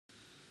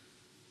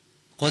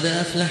قد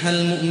أفلح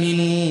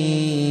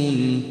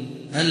المؤمنون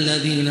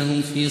الذين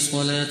هم في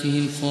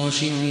صلاتهم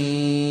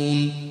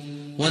خاشعون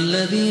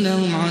والذين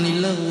هم عن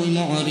اللغو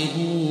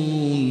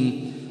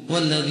معرضون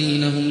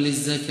والذين هم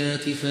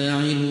للزكاة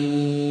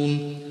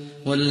فاعلون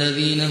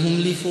والذين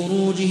هم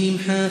لفروجهم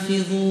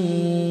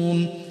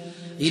حافظون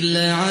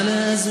إلا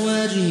على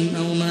أزواجهم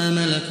أو ما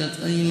ملكت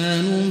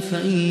أيمانهم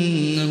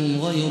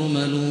فإنهم غير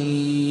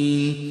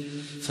ملومين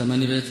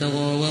فمن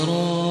ابتغى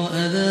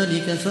وراء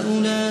ذلك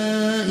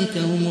فأولئك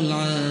هم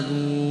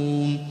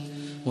العادون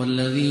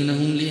والذين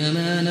هم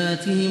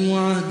لأماناتهم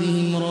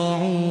وعهدهم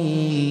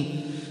راعون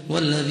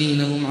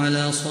والذين هم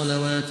على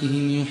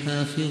صلواتهم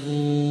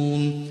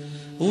يحافظون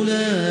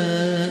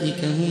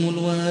أولئك هم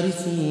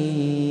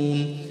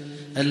الوارثون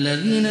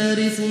الذين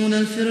يرثون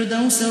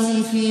الفردوس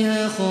هم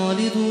فيها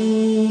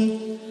خالدون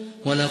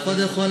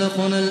ولقد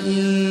خلقنا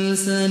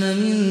الإنسان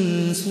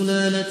من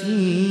سلالة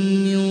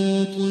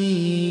من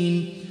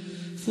طين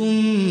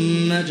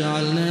ثم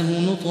جعلناه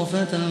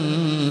نطفة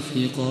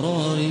في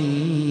قرار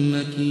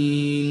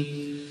مكين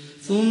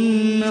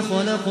ثم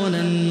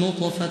خلقنا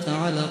النطفة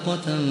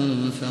علقة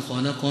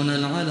فخلقنا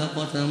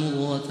العلقة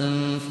مضغة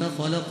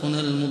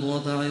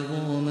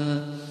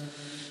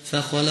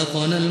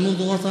فخلقنا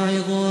المضغة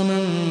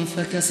عظاما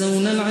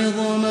فكسونا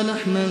العظام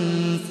لحما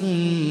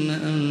ثم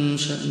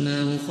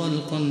أنشأناه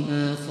خلقا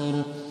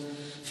آخر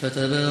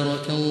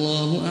فتبارك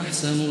الله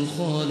أحسن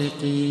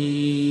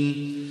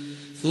الخالقين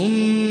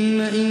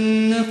ثم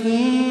إنكم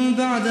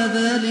بعد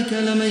ذلك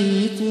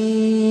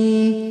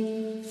لميتون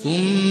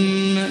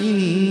ثم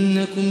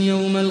إنكم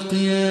يوم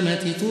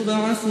القيامة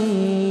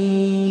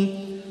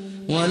تبعثون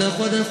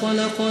ولقد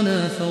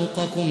خلقنا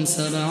فوقكم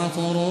 7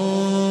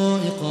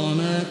 طرائق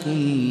ما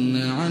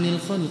كنا عن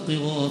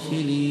الخلق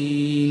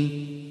غافلين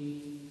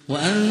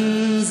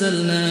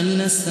وأنزلنا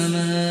من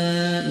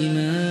السماء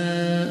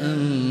ماء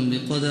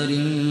بقدر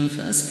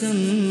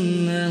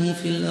فأسكناه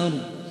في الأرض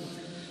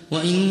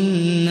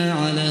وإنا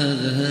على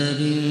ذهاب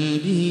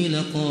به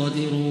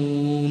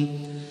لقادرون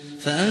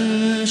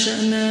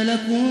فأنشأنا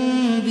لكم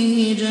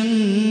به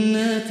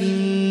جنات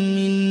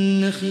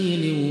من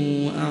نخيل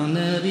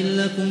وأعناب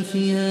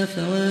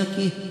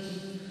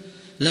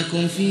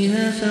لكم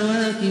فيها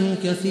فواكه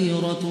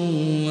كثيرة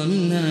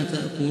ومنها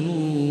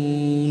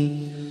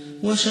تأكلون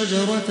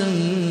وشجرة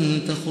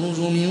تخرج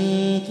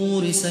من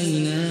طور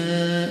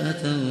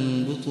سيناء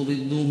تنبت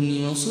بالدهن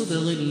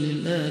وصبغ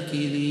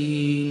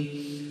للآكلين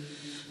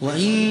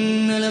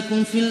وإن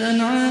لكم في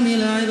الأنعام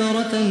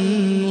لعبرة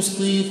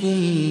نسقيكم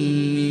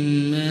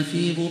مما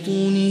في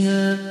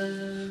بطونها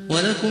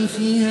ولكم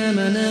فيها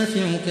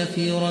منافع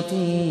كثيرة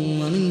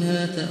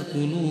ومنها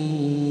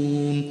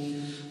تأكلون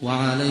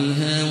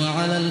وعليها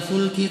وعلى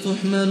الفلك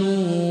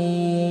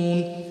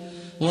تحملون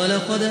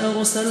ولقد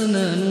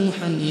أرسلنا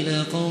نوحا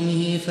إلى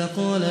قومه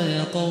فقال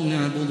يا قوم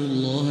اعبدوا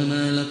الله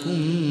ما لكم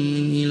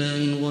من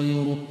إله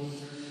غيره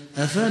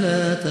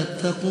أفلا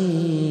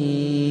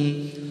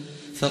تتقون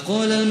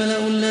فقال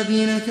الملأ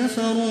الذين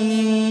كفروا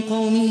من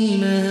قومه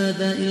ما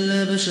هذا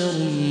إلا بشر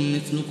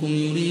مثلكم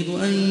يريد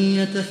أن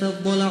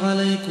يتفضل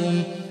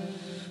عليكم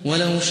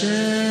ولو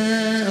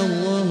شاء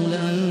الله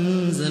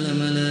لأنزل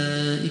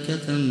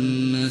ملائكة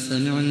ما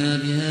سمعنا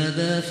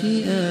بهذا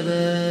في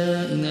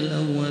آبائنا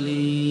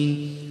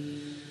الأولين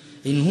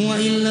إن هو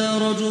إلا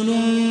رجل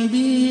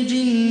به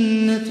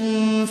جنة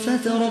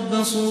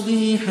فتربصوا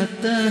به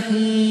حتى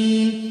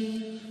حين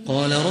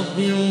قال رب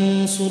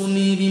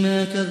انصرني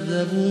بما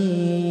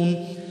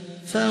كذبون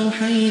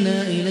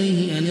فأوحينا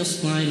إليه أن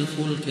اصنع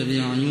الفلك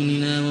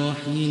بأعيننا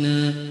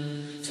ووحينا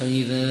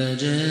فإذا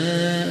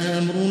جاء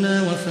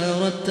أمرنا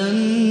وفارت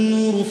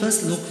النور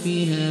فاسلك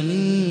فيها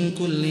من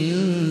كل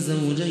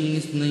زوجين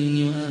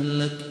 2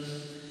 وأهلك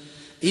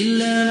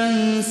إلا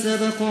من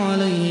سبق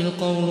عليه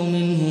القول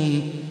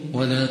منهم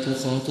ولا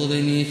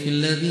تخاطبني في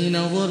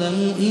الذين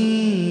ظلموا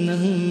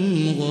إنهم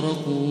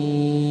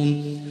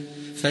مغرقون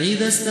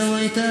فإذا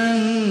استويت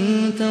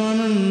أنت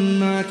ومن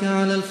معك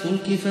على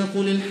الفلك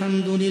فقل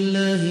الحمد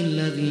لله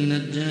الذي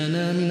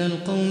نجانا من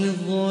القوم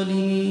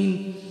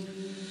الظالمين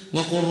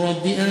وقل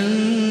رب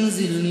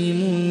أنزلني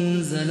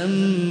منزلا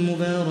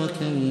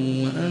مباركا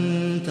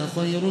وأنت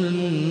خير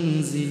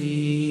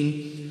المنزلين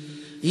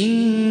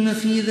إن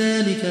في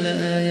ذلك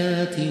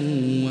لآيات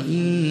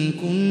وإن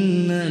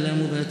كنا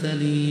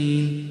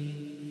لمبتلين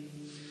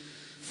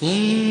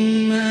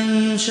ثم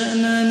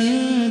أنشأنا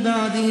من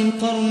بعدهم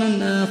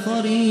قرنا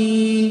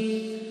آخرين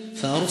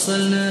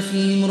فأرسلنا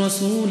فيهم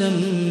رسولا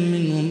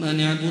منهم أن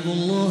اعبدوا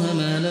الله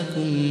ما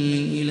لكم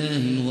من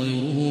إله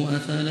غيره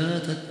أفلا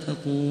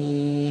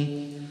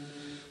تتقون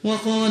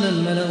وقال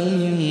الملأ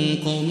من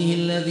قومه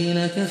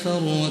الذين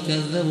كفروا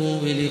وكذبوا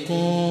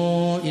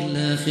بلقاء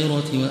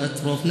الآخرة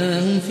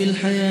وأترفناهم في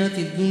الحياة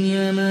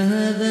الدنيا ما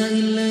هذا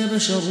إلا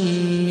بشر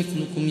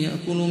مثلكم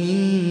يأكل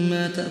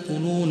مما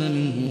تأكلون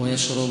منه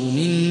ويشرب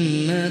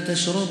مما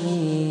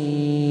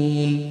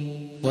تشربون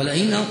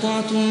ولئن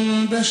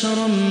أطعتم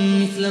بشرا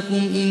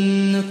مثلكم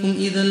إنكم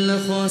إذا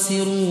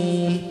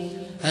لخاسرون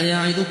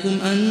أيعدكم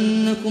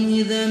أنكم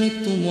إذا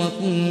متم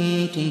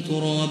وكنتم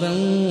ترابا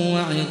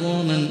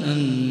وعظاما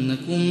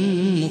أنكم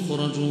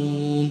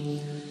مخرجون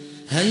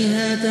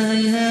هيهات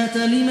هيهات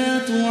لما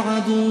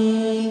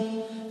توعدون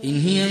إن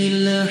هي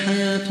إلا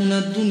حياتنا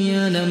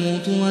الدنيا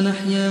نموت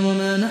ونحيا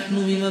وما نحن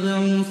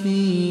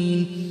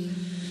بمبعوثين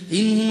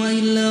إن هو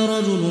إلا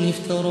رجل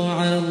افترى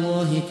على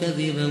الله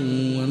كذبا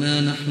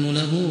وما نحن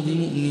له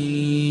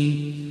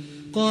بمؤمنين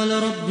قال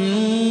رب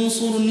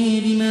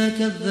انصرني بما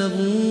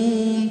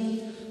كذبون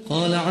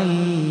قال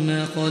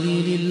عما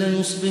قليل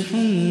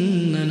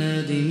ليصبحن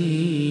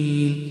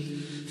نادمين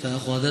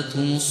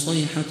فأخذتهم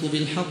الصيحة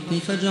بالحق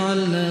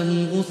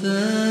فجعلناهم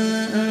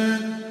غثاء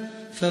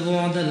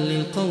فبعدا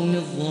للقوم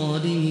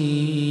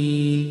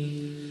الظالمين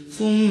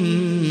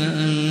ثم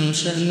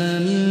أنشأنا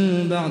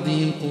من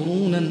بعدهم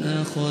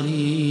قرونا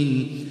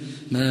آخرين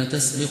ما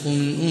تسبق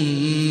من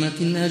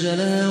أمة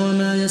أجلها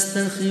وما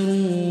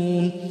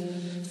يستأخرون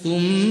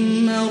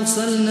ثم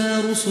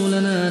أرسلنا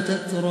رسلنا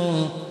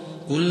تترى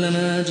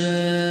كلما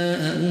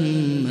جاء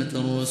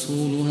أمة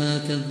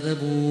رسولها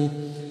كذبوه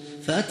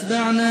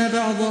فأتبعنا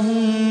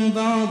بعضهم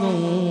بعضا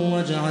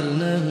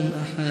وجعلناهم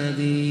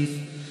أحاديث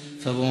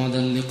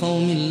فبعدا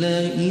لقوم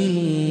لا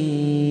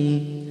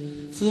يؤمنون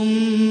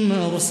ثم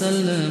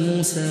أرسلنا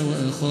موسى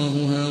وأخاه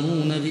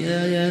هارون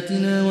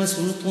بآياتنا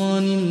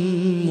وسلطان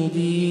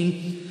مبين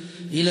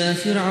إلى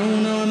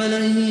فرعون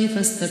وملئه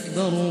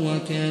فاستكبروا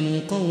وكانوا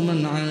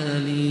قوما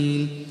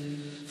عالين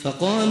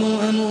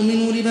فقالوا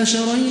أنؤمن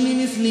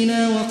لبشرين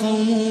مثلنا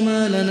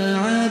وقومهما لنا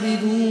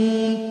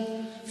عابدون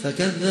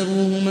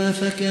فكذبوهما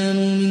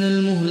فكانوا من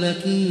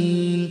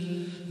المهلكين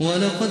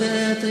ولقد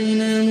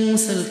آتينا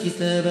موسى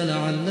الكتاب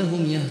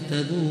لعلهم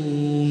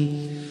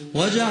يهتدون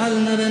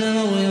وجعلنا ابن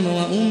مريم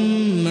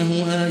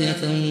وأمه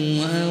آية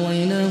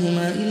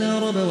وآويناهما إلى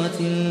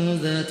ربوة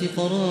ذات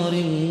قرار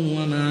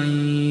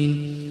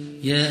ومعين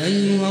يا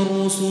أيها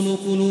الرسل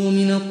كلوا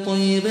من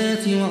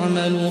الطيبات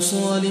واعملوا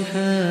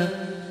صالحا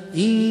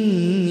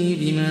إني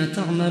بما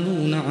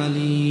تعملون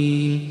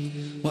عليم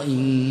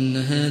وإن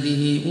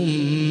هذه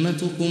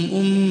أمتكم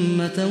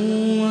أمة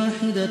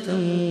واحدة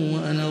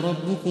وأنا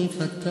ربكم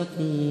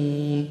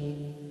فاتقون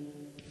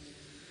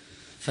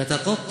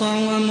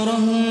فتقطعوا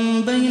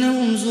أمرهم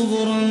بينهم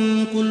زبرا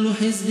كل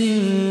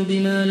حزب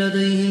بما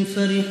لديهم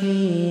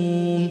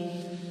فرحون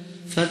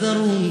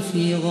فذرهم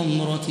في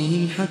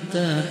غمرتهم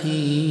حتى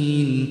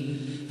حين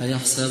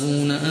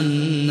أيحسبون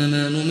أن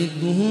ما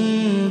نمدهم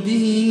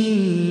به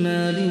من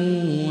مال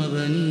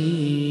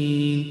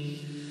وبنين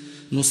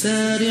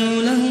نسارع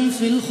لهم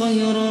في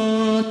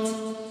الخيرات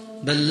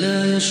بل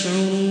لا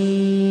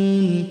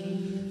يشعرون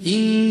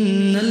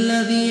إن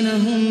الذين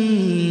هم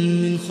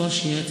من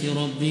خشية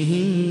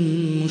ربهم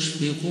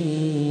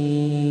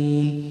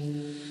مشفقون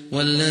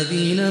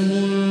والذين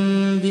هم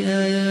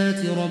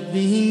بآيات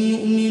ربهم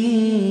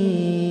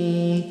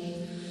يؤمنون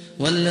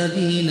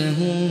والذين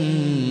هم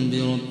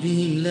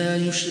بربهم لا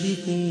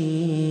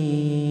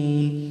يشركون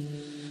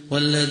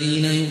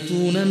والذين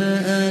يؤتون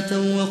ما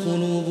آتوا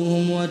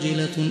وقلوبهم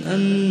وجلة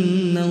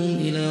أنهم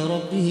إلى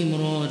ربهم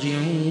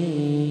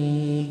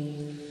راجعون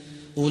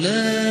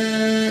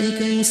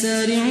أولئك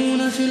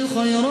يسارعون في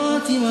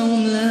الخيرات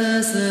وهم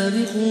لها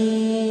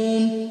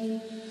سابقون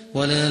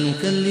ولا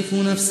نكلف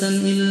نفسا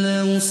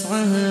إلا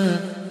وسعها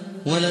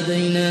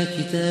ولدينا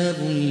كتاب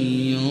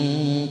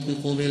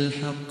ينطق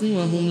بالحق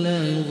وهم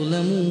لا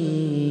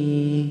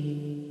يظلمون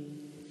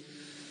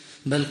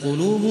بل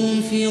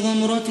قلوبهم في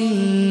غمرة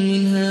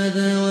من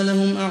هذا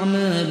ولهم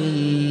أعمال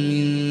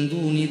من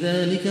دون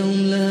ذلك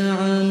هم لها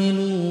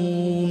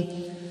عاملون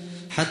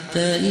حتى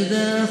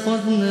إذا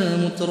أخذنا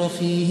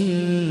مترفيهم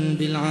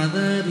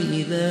بالعذاب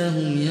إذا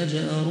هم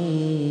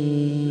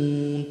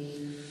يجأرون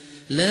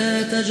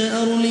لا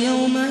تجأروا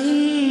اليوم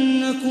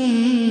إنكم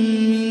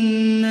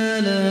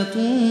منا لا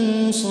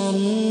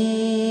تنصرون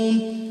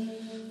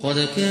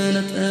قد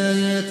كانت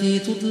آياتي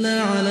تتلى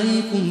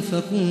عليكم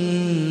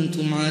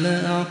فكنتم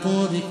على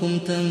أعقابكم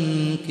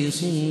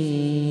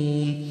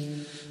تنكصون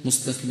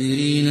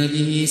مستكبرين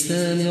به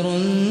سامرا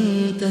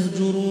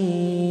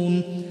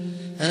تهجرون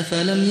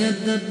أفلم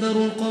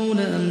يدبروا القول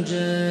أم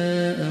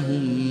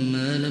جاءهم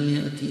ما لم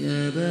يأت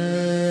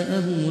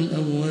آباءهم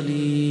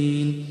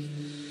الأولين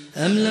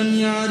أم لم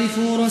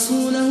يعرفوا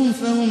رسولهم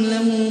فهم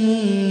له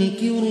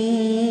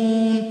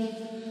منكرون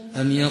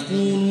أم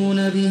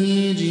يقولون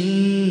به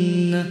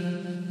جنة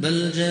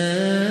بل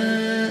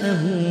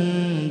جاءهم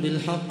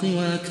بالحق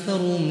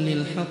وأكثرهم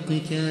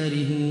للحق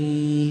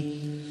كارهون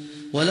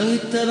ولو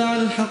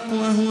اتبع الحق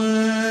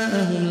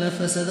أهواءهم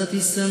لفسدت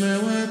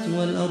السماوات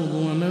والأرض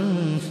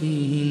ومن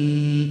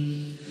فيهن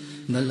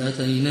بل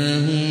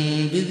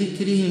أتيناهم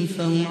بذكرهم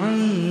فهم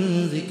عن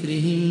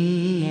ذكرهم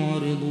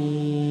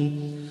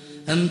معرضون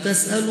أم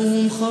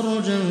تسألهم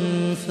خرجا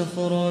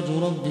فخراج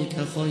ربك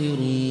خير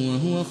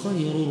وهو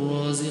خير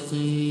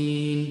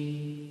الرازقين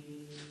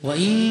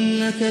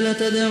وإنك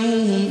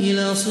لتدعوهم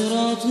إلى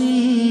صراط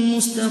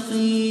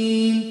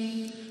مستقيم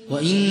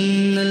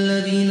وإن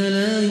الذين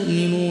لا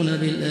يؤمنون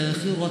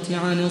بالآخرة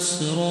عن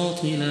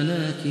الصراط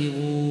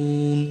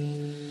لناكبون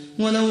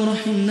ولو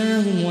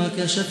رحمناهم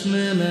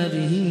وكشفنا ما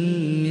بهم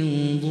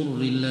من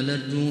ضر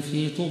للجوا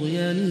في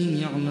طغيانهم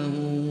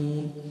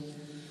يعمهون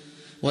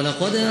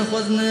ولقد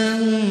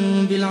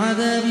أخذناهم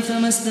بالعذاب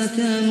فما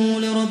استكانوا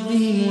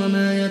لربهم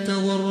وما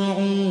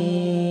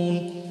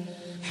يتضرعون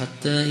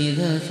حتى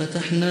إذا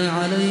فتحنا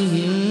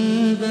عليهم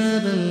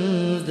بابا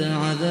ذا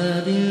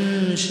عذاب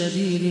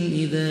شديد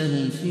إذا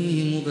هم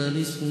فيه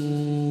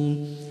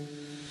مبلسون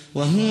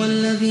وهو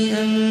الذي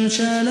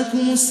أنشأ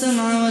لكم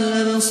السمع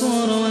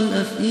والأبصار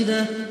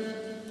والأفئدة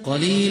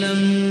قليلا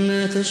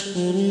ما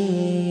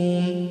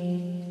تشكرون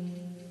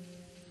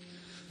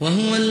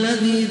وهو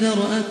الذي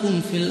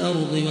ذرأكم في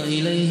الأرض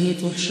وإليه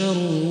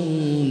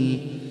تحشرون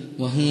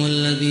وهو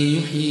الذي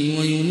يحيي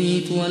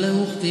ويميت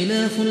وله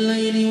اختلاف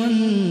الليل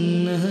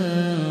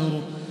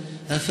والنهار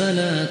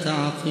أفلا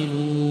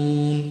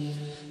تعقلون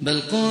بل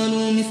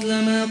قالوا مثل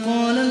ما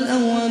قال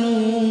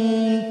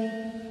الأولون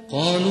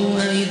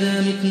قالوا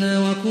أئذا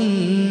متنا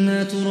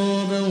وكنا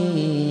ترابا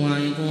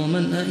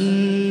وعظاما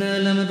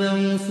أئنا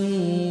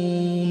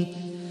لمبعوثون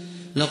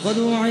لقد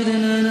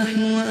وعدنا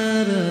نحن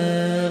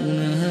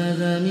وآباؤنا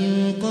هذا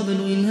من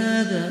قبل إن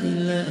هذا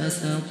إلا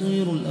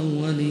أساطير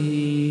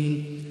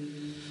الأولين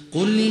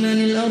قل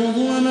لمن الأرض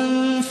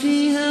ومن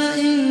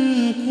فيها إن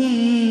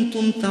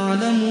كنتم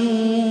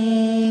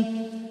تعلمون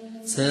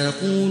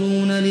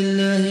سيقولون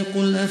لله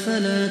قل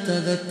أفلا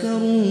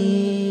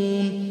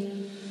تذكرون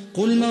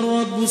قل من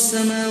رب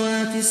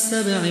السماوات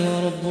السبع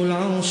ورب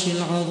العرش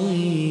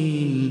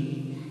العظيم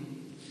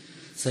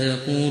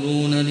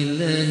سيقولون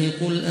لله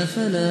قل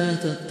أفلا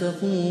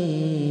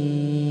تتقون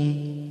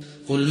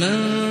قل من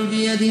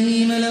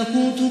بيده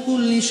ملكوت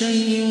كل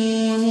شيء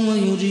وهو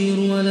يجير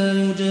ولا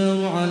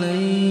يجار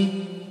عليه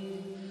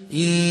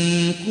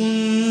إن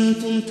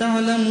كنتم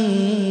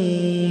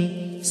تعلمون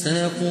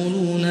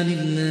سيقولون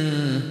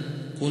لله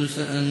قل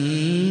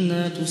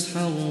فأنى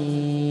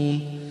تسحرون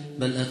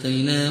بل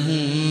أتيناهم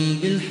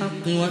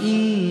بالحق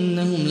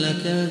وإنهم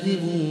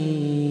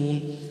لكاذبون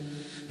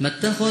ما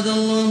اتخذ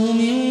الله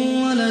من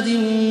ولد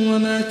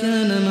وما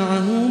كان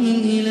معه من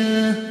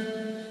إله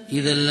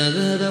إذا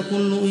لذهب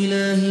كل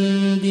إله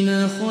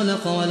بما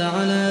خلق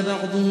ولعلى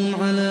بعضهم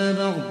على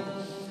بعض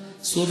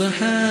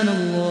سبحان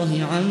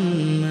الله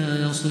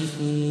عما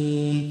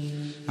يصفون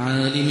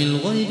عالم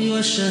الغيب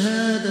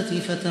والشهادة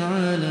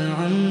فتعالى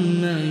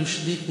عما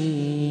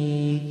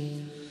يشركون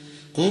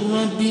قل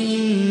رب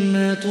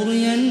إما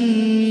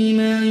تريني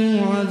ما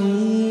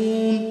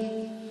يوعدون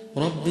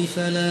رب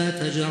فلا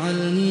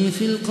تجعلني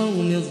في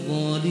القوم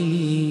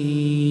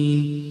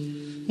الظالمين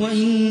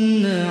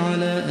وإنا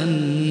على أن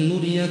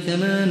نريك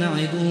ما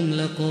نعدهم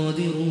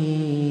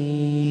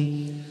لقادرون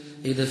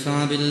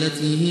ادفع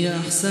بالتي هي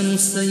أحسن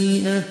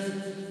السيئة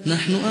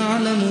نحن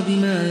أعلم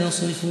بما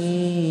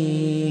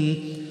يصفون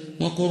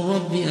وقل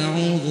رب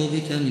أعوذ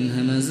بك من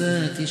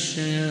همزات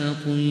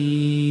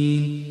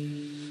الشياطين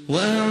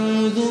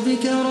وأعوذ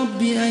بك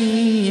رب أن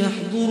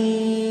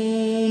يحضرون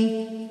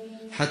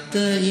حتى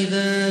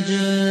إذا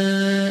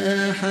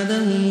جاء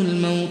أحدهم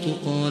الموت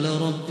قال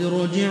رب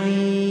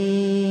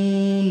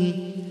ارجعون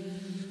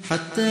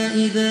حتى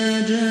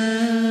إذا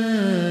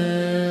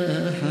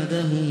جاء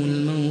أحدهم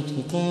الموت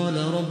قال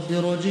رب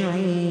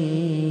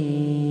ارجعون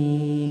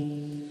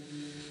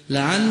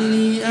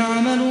لعلي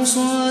أعمل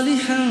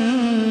صالحا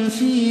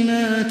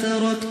فيما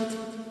تركت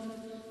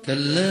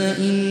كلا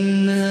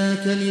إنها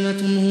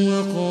كلمة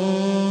هو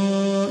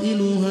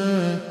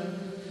قائلها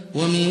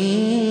ومن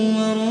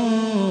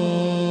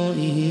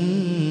ورائهم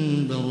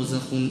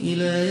برزخ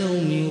إلى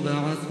يوم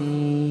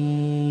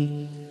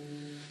يبعثون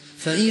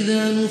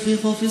فإذا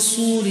نفخ في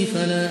الصور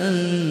فلا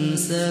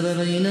أنساب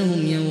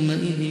بينهم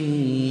يومئذ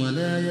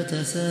ولا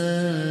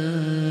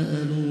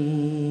يتساءلون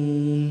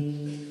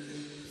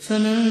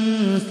فمن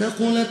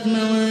ثقلت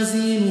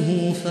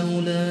موازينه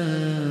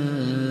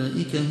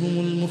فأولئك هم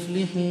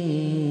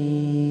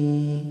المفلحون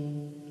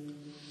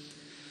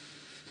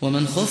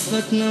ومن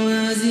خفت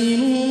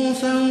موازينه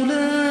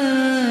فأولئك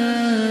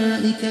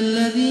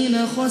الذين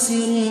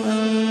خسروا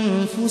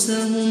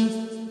أنفسهم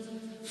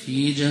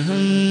في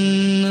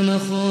جهنم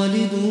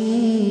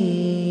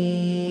خالدون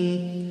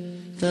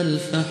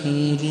تلفح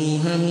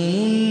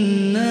وجوههم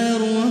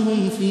النار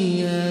وهم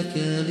فيها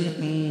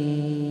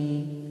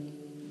كالحون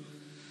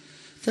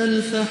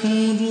تلفح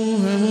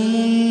وجوههم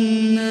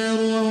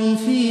النار وهم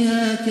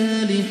فيها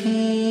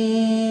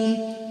كالحون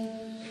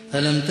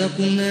ألم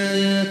تكن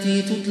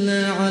آياتي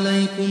تتلى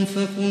عليكم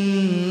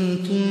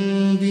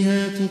فكنتم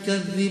بها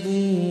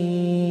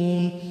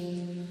تكذبون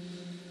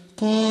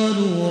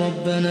قالوا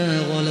ربنا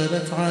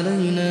غلبت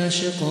علينا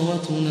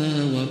شقوتنا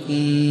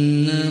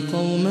وكنا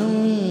قوما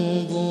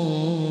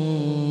ضالين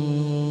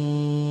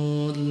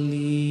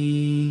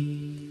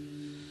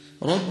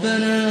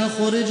ربنا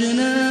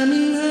أخرجنا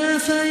منها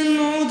فإن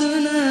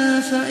عدنا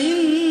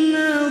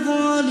فإنا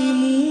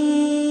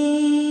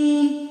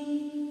ظالمون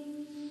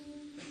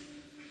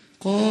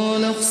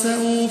قال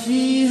اخسئوا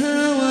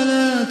فيها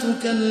ولا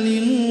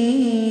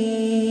تكلمون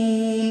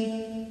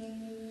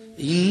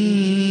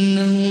إنه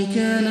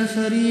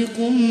فريق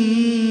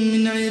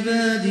من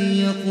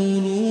عبادي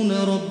يقولون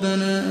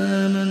ربنا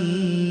آمنا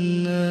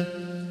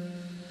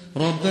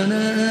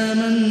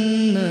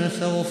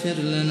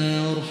اغفر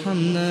لنا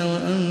وارحمنا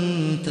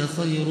وأنت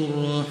خير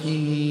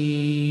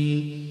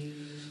الراحمين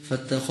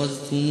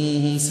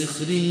فاتخذتموهم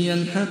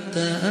سخريا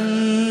حتى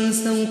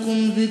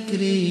أنسوكم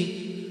ذكري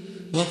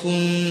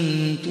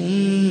وكنتم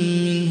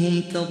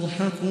منهم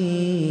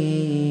تضحكون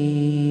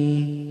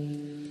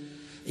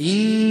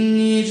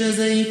إني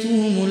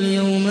جزيتهم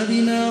اليوم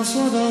بما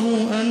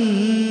صبروا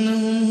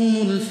أنهم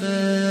هم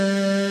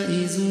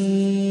الفائزون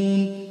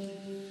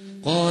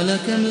قال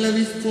كم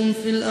لبثتم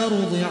في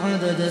الأرض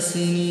عدد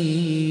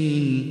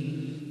سنين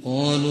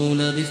قالوا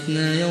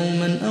لبثنا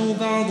يوما أو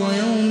بعض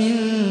يوم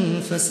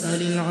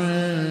فاسأل العادين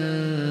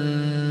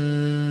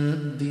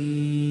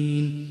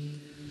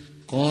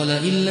قال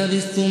إن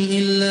لبثتم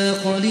إلا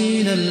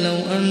قليلا لو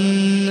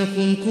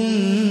أنكم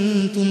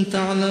كنتم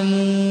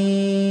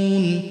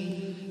تعلمون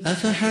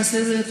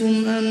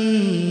أفحسبتم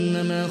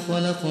أنما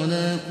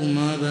خلقناكم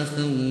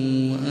عبثا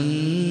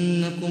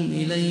وأنكم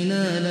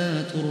إلينا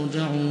لا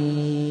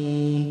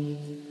ترجعون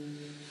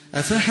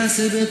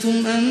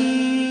أفحسبتم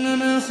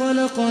أنما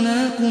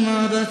خلقناكم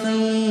عبثا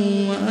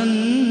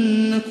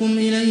وأنكم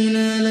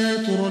إلينا لا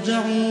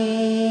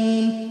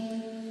ترجعون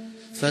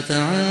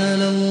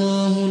فتعالى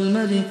الله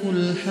الملك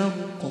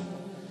الحق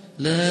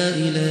لا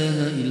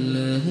إله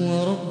إلا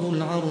هو رب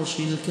العرش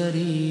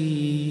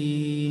الكريم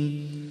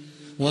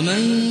ومن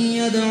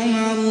يدع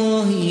مع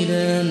الله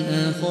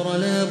إلها آخر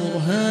لا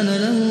برهان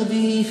له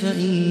به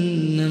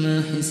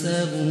فإنما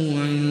حسابه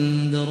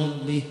عند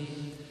ربه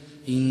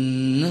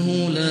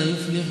إنه لا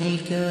يفلح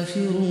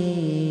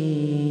الكافرون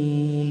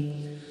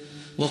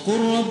وقل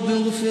رب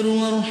اغفر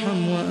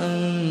وارحم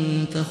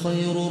وأنت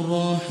خير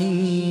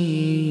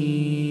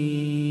الراحمين